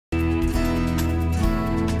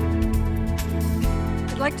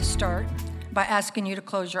like to start by asking you to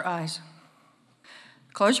close your eyes.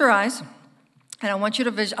 Close your eyes, and I want you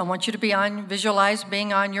to visualize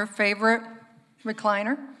being on your favorite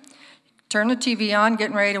recliner. Turn the TV on,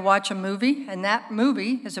 getting ready to watch a movie, and that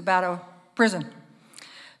movie is about a prison.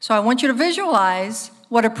 So I want you to visualize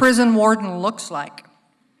what a prison warden looks like.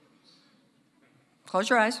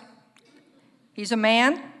 Close your eyes. He's a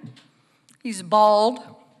man. He's bald,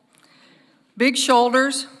 big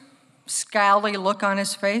shoulders, scowly look on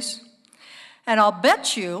his face. And I'll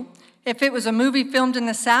bet you, if it was a movie filmed in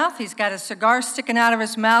the South, he's got a cigar sticking out of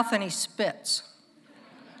his mouth and he spits.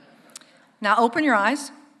 Now open your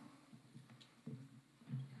eyes.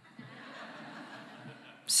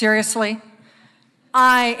 Seriously,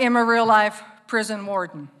 I am a real-life prison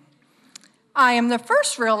warden. I am the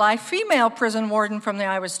first real-life female prison warden from the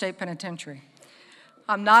Iowa State Penitentiary.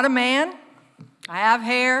 I'm not a man. I have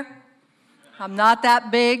hair. I'm not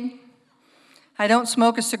that big. I don't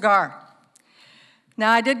smoke a cigar.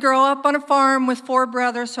 Now, I did grow up on a farm with 4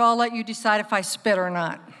 brothers, so I'll let you decide if I spit or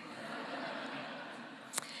not.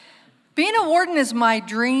 Being a warden is my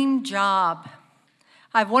dream job.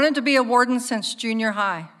 I've wanted to be a warden since junior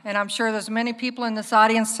high, and I'm sure there's many people in this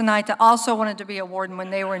audience tonight that also wanted to be a warden when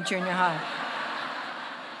they were in junior high.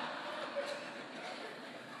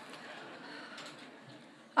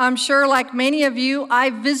 I'm sure, like many of you, I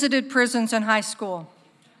visited prisons in high school.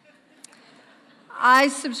 I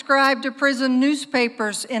subscribed to prison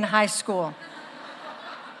newspapers in high school.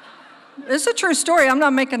 This is a true story. I'm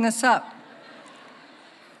not making this up.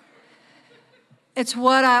 It's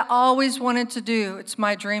what I always wanted to do. It's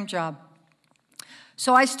my dream job.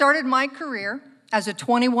 So I started my career as a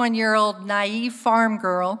 21-year-old naive farm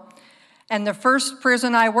girl, and the first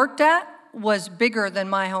prison I worked at was bigger than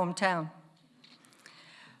my hometown.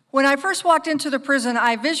 When I first walked into the prison,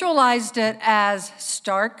 I visualized it as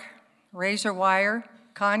stark, razor wire,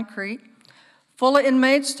 concrete, full of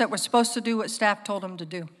inmates that were supposed to do what staff told them to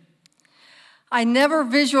do. I never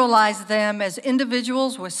visualized them as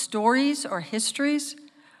individuals with stories or histories.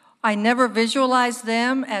 I never visualized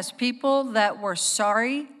them as people that were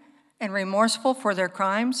sorry and remorseful for their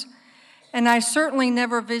crimes. And I certainly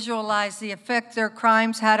never visualized the effect their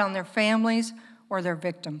crimes had on their families or their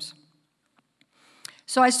victims.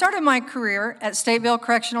 So I started my career at Stateville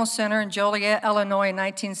Correctional Center in Joliet, Illinois in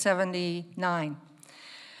 1979.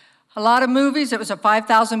 A lot of movies. It was a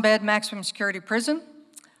 5,000-bed maximum security prison.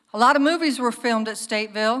 A lot of movies were filmed at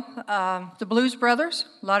Stateville. The Blues Brothers.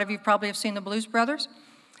 A lot of you probably have seen the Blues Brothers.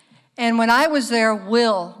 And when I was there,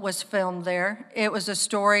 Will was filmed there. It was a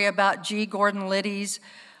story about G. Gordon Liddy's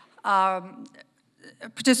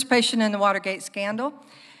participation in the Watergate scandal.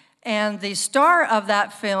 And the star of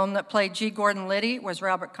that film that played G. Gordon Liddy was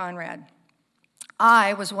Robert Conrad.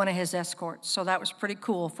 I was one of his escorts, so that was pretty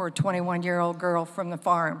cool for a 21-year-old girl from the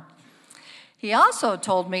farm. He also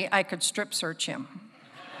told me I could strip search him.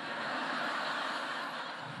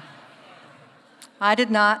 I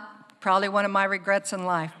did not. Probably one of my regrets in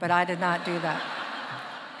life, but I did not do that.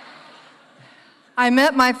 I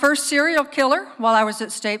met my first serial killer while I was at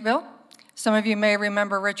Stateville. Some of you may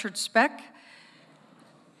remember Richard Speck.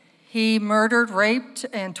 He murdered, raped,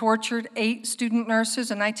 and tortured 8 student nurses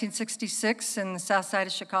in 1966 in the south side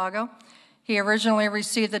of Chicago. He originally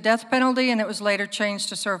received the death penalty, and it was later changed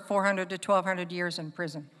to serve 400 to 1,200 years in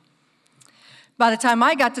prison. By the time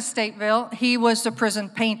I got to Stateville, he was the prison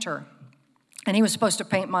painter, and he was supposed to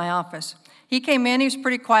paint my office. He came in, he was a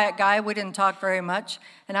pretty quiet guy, we didn't talk very much,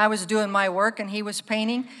 and I was doing my work and he was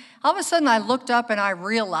painting. All of a sudden I looked up and I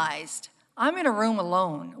realized I'm in a room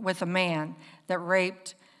alone with a man that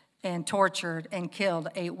raped and tortured and killed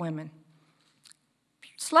 8 women.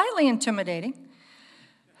 Slightly intimidating,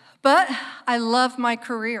 but I love my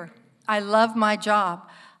career. I love my job.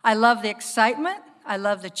 I love the excitement. I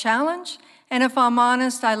love the challenge. And if I'm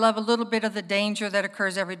honest, I love a little bit of the danger that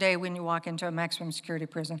occurs every day when you walk into a maximum security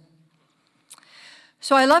prison.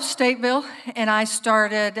 So I left Stateville, and I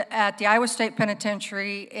started at the Iowa State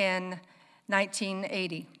Penitentiary in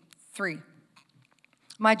 1983.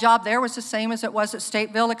 My job there was the same as it was at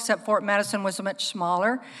Stateville, except Fort Madison was much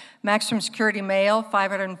smaller. Maximum security male,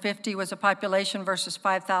 550 was a population versus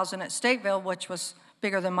 5,000 at Stateville, which was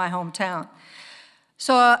bigger than my hometown.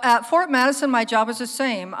 So at Fort Madison, my job was the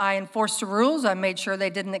same. I enforced the rules, I made sure they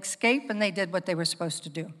didn't escape, and they did what they were supposed to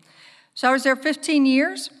do. So I was there 15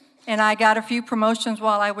 years, and I got a few promotions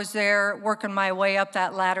while I was there, working my way up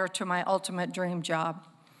that ladder to my ultimate dream job.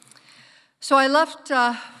 So I left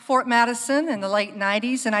Fort Madison in the late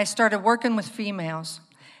 90s, and I started working with females.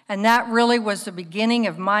 And that really was the beginning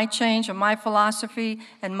of my change, of my philosophy,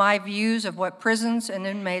 and my views of what prisons and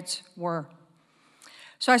inmates were.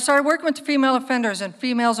 So I started working with the female offenders, and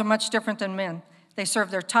females are much different than men. They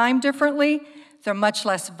serve their time differently, they're much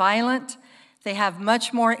less violent, they have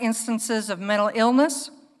much more instances of mental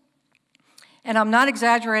illness. And I'm not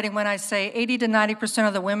exaggerating when I say 80 to 90%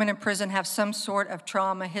 of the women in prison have some sort of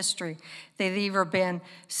trauma history. They've either been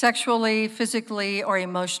sexually, physically, or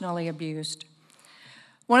emotionally abused.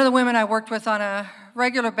 One of the women I worked with on a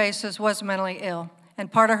regular basis was mentally ill,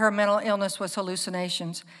 and part of her mental illness was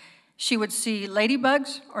hallucinations. She would see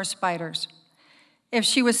ladybugs or spiders. If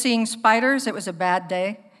she was seeing spiders, it was a bad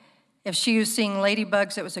day. If she was seeing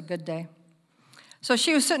ladybugs, it was a good day. So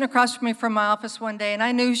she was sitting across from me from my office one day, and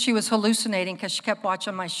I knew she was hallucinating because she kept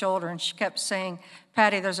watching my shoulder, and she kept saying,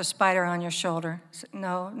 "Patty, there's a spider on your shoulder." I said,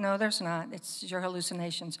 no, there's not. It's your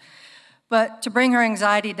hallucinations. But to bring her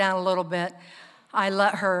anxiety down a little bit, I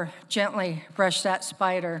let her gently brush that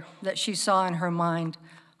spider that she saw in her mind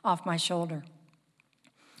off my shoulder.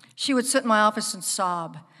 She would sit in my office and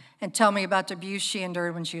sob and tell me about the abuse she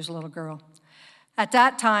endured when she was a little girl. At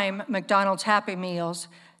that time, McDonald's Happy Meals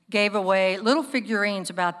gave away little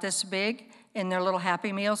figurines about this big in their little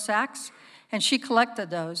Happy Meal sacks, and she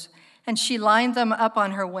collected those, and she lined them up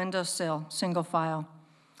on her windowsill, single file.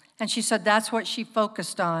 And she said that's what she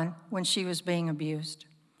focused on when she was being abused,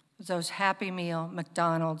 those Happy Meal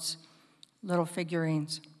McDonald's little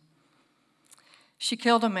figurines. She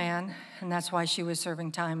killed a man, and that's why she was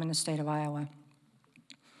serving time in the state of Iowa.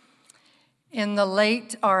 In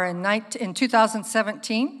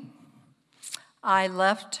 2017, I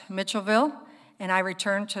left Mitchellville, and I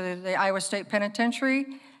returned to the Iowa State Penitentiary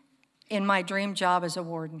in my dream job as a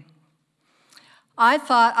warden. I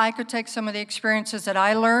thought I could take some of the experiences that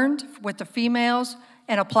I learned with the females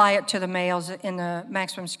and apply it to the males in the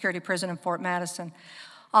maximum security prison in Fort Madison.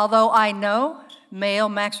 Although I know male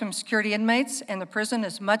maximum security inmates in the prison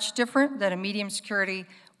is much different than a medium security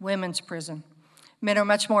women's prison. Men are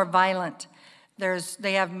much more violent.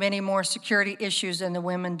 They have many more security issues than the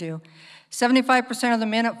women do. 75% of the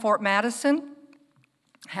men at Fort Madison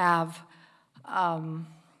have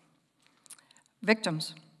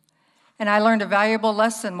victims. And I learned a valuable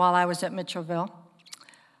lesson while I was at Mitchellville.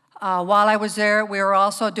 While I was there, we were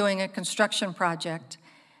also doing a construction project.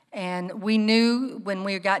 And we knew when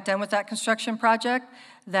we got done with that construction project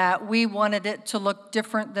that we wanted it to look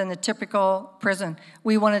different than the typical prison.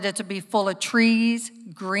 We wanted it to be full of trees,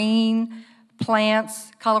 green,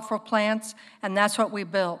 plants, colorful plants, and that's what we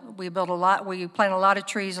built. We planted a lot of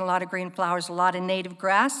trees, a lot of green flowers, a lot of native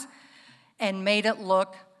grass, and made it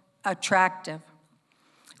look attractive.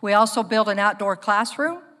 We also built an outdoor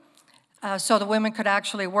classroom so the women could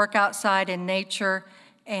actually work outside in nature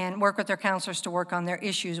and work with their counselors to work on their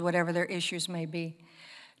issues, whatever their issues may be.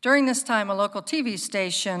 During this time, a local TV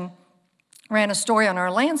station ran a story on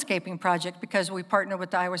our landscaping project because we partnered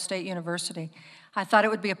with the Iowa State University. I thought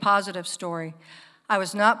it would be a positive story. I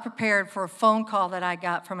was not prepared for a phone call that I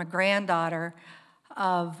got from a granddaughter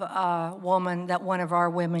of a woman that one of our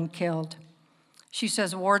women killed. She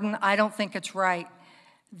says, "Warden, I don't think it's right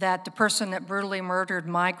that the person that brutally murdered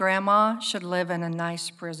my grandma should live in a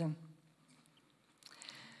nice prison."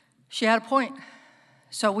 She had a point.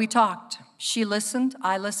 So we talked. She listened,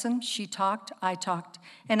 I listened, she talked, I talked.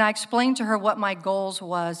 And I explained to her what my goals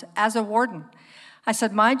was as a warden. I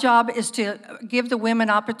said, my job is to give the women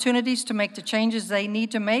opportunities to make the changes they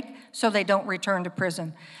need to make so they don't return to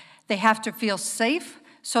prison. They have to feel safe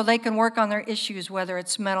so they can work on their issues, whether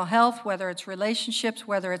it's mental health, whether it's relationships,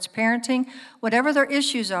 whether it's parenting, whatever their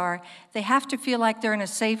issues are, they have to feel like they're in a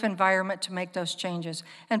safe environment to make those changes.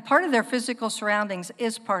 And part of their physical surroundings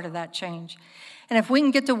is part of that change. And if we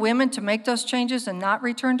can get the women to make those changes and not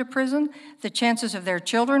return to prison, the chances of their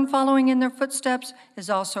children following in their footsteps is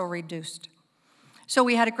also reduced. So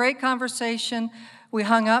we had a great conversation. We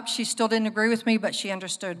hung up. She still didn't agree with me, but she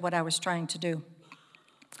understood what I was trying to do.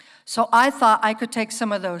 So I thought I could take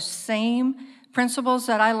some of those same principles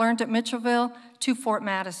that I learned at Mitchellville to Fort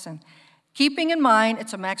Madison. Keeping in mind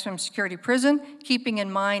it's a maximum security prison, keeping in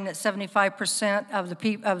mind that 75%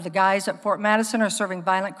 of the guys at Fort Madison are serving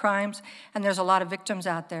violent crimes, and there's a lot of victims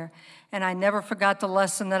out there. And I never forgot the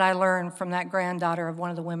lesson that I learned from that granddaughter of one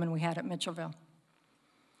of the women we had at Mitchellville.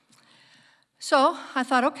 So I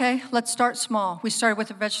thought, okay, let's start small. We started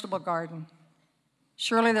with a vegetable garden.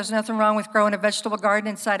 Surely there's nothing wrong with growing a vegetable garden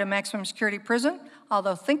inside a maximum security prison,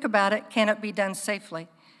 although think about it, can it be done safely?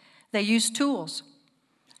 They use tools.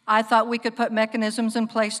 I thought we could put mechanisms in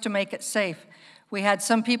place to make it safe. We had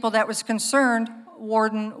some people that was concerned,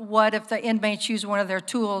 Warden, what if the inmates use one of their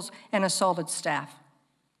tools and assaulted staff?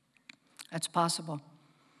 That's possible.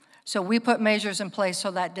 So we put measures in place so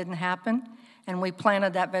that didn't happen, and we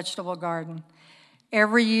planted that vegetable garden.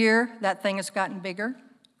 Every year, that thing has gotten bigger.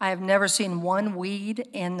 I have never seen one weed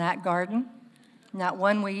in that garden, not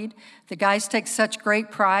one weed. The guys take such great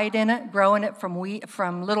pride in it, growing it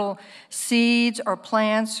from little seeds or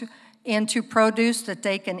plants into produce that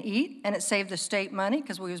they can eat, and it saved the state money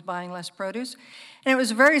because we was buying less produce. And it was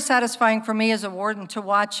very satisfying for me as a warden to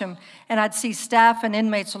watch them, and I'd see staff and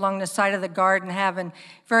inmates along the side of the garden having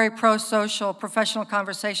very pro-social, professional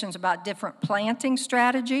conversations about different planting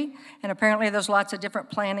strategy, and apparently there's lots of different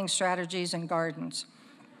planting strategies in gardens.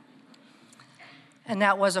 And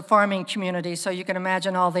that was a farming community, so you can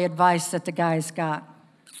imagine all the advice that the guys got.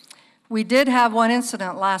 We did have one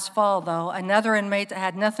incident last fall, though. Another inmate that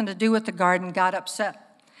had nothing to do with the garden got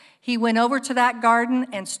upset. He went over to that garden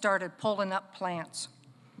and started pulling up plants.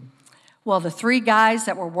 Well, the 3 guys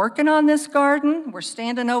that were working on this garden were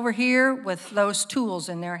standing over here with those tools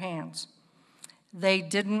in their hands. They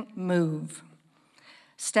didn't move.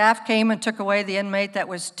 Staff came and took away the inmate that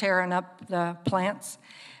was tearing up the plants.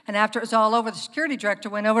 And after it was all over, the security director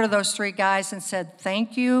went over to those 3 guys and said,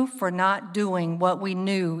 "Thank you for not doing what we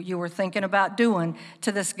knew you were thinking about doing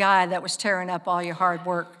to this guy that was tearing up all your hard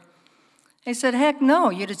work." They said, "Heck no,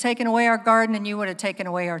 you'd have taken away our garden and you would have taken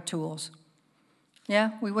away our tools."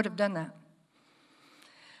 Yeah, we would have done that.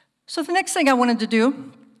 So the next thing I wanted to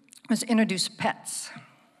do was introduce pets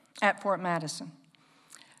at Fort Madison.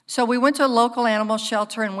 So we went to a local animal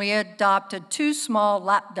shelter and we adopted 2 small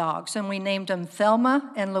lap dogs and we named them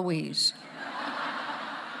Thelma and Louise.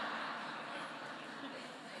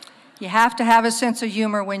 You have to have a sense of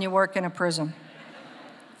humor when you work in a prison.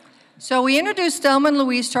 So we introduced Thelma and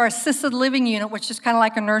Louise to our assisted living unit, which is kind of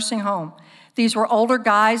like a nursing home. These were older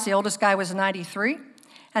guys. The oldest guy was 93,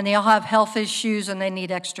 and they all have health issues and they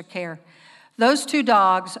need extra care. Those 2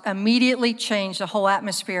 dogs immediately changed the whole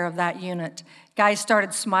atmosphere of that unit. Guys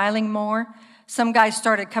started smiling more. Some guys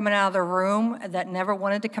started coming out of the room that never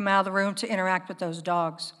wanted to come out of the room to interact with those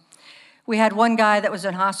dogs. We had one guy that was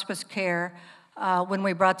in hospice care when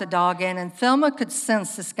we brought the dog in, and Thelma could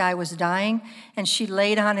sense this guy was dying, and she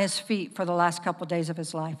laid on his feet for the last couple days of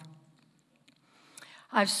his life.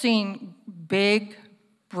 I've seen big,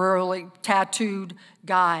 burly, tattooed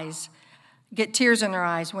guys get tears in their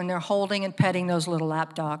eyes when they're holding and petting those little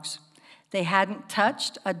lap dogs. They hadn't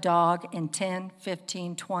touched a dog in 10,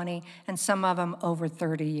 15, 20, and some of them over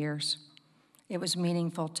 30 years. It was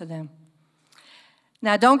meaningful to them.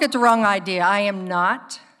 Now, don't get the wrong idea. I am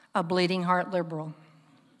not a bleeding heart liberal.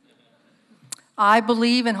 I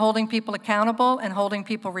believe in holding people accountable and holding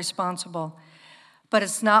people responsible. But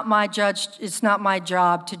it's not my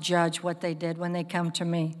job to judge what they did when they come to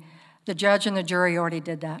me. The judge and the jury already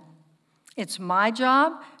did that. It's my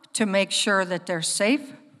job to make sure that they're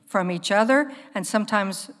safe from each other and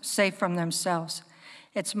sometimes safe from themselves.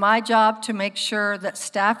 It's my job to make sure that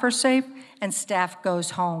staff are safe and staff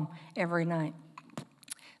goes home every night.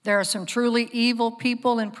 There are some truly evil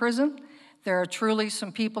people in prison. There are truly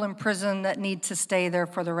some people in prison that need to stay there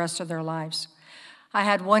for the rest of their lives. I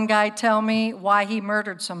had one guy tell me why he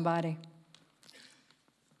murdered somebody.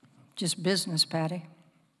 Just business, Patty.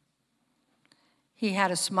 He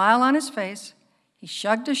had a smile on his face, he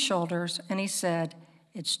shrugged his shoulders, and he said,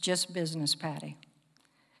 "It's just business, Patty."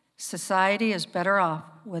 Society is better off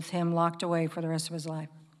with him locked away for the rest of his life.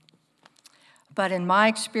 But in my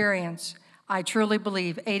experience, I truly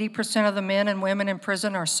believe 80% of the men and women in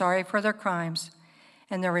prison are sorry for their crimes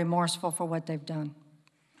and they're remorseful for what they've done.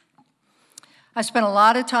 I spent a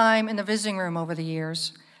lot of time in the visiting room over the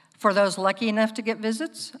years. For those lucky enough to get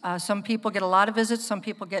visits, some people get a lot of visits, some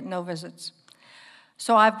people get no visits.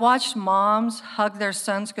 So I've watched moms hug their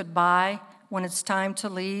sons goodbye when it's time to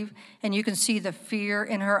leave, and you can see the fear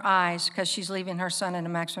in her eyes because she's leaving her son in a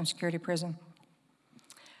maximum security prison.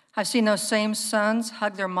 I've seen those same sons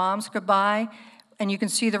hug their moms goodbye, and you can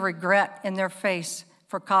see the regret in their face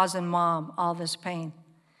for causing mom all this pain.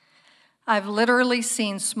 I've literally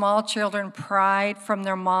seen small children pried from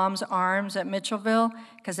their mom's arms at Mitchellville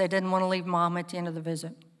because they didn't want to leave mom at the end of the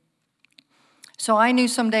visit. So I knew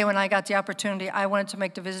someday when I got the opportunity, I wanted to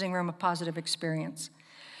make the visiting room a positive experience.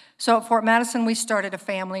 So at Fort Madison, we started a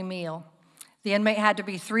family meal. The inmate had to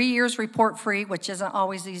be 3 years report-free, which isn't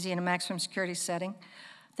always easy in a maximum security setting.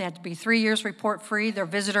 They had to be 3 years report-free. Their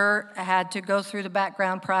visitor had to go through the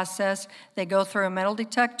background process. They go through a metal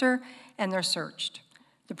detector, and they're searched.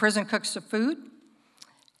 The prison cooks the food,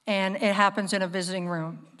 and it happens in a visiting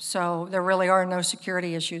room. So there really are no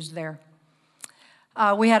security issues there.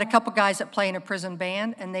 We had a couple guys that play in a prison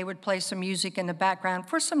band, and they would play some music in the background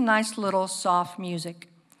for some nice little soft music.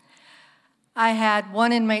 I had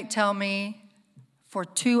one inmate tell me for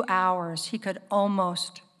 2 hours he could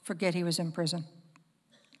almost forget he was in prison.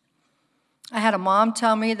 I had a mom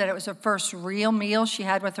tell me that it was the first real meal she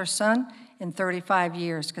had with her son in 35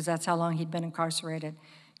 years, because that's how long he'd been incarcerated.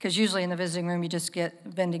 Because usually in the visiting room, you just get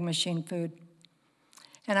vending machine food.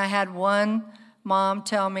 And I had one mom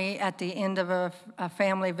tell me at the end of a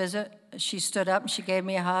family visit, she stood up and she gave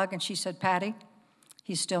me a hug and she said, "Patti,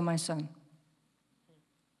 he's still my son."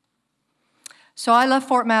 So I left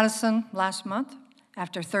Fort Madison last month.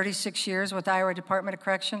 After 36 years with the Iowa Department of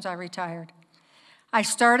Corrections, I retired. I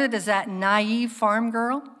started as that naive farm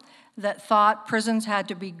girl that thought prisons had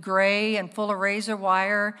to be gray and full of razor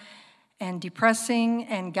wire and depressing,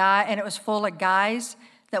 and it was full of guys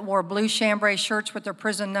that wore blue chambray shirts with their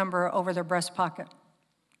prison number over their breast pocket.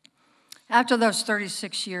 After those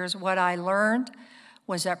 36 years, what I learned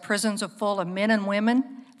was that prisons are full of men and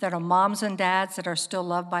women that are moms and dads that are still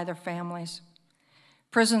loved by their families.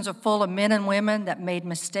 Prisons are full of men and women that made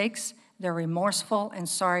mistakes, they're remorseful and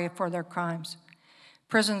sorry for their crimes.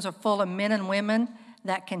 Prisons are full of men and women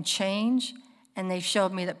that can change, and they've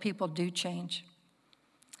showed me that people do change.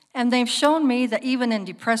 And they've shown me that even in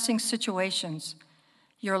depressing situations,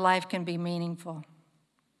 your life can be meaningful.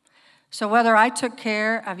 So whether I took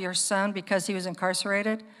care of your son because he was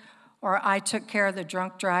incarcerated, or I took care of the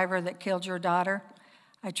drunk driver that killed your daughter,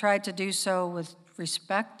 I tried to do so with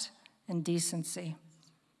respect and decency.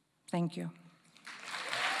 Thank you.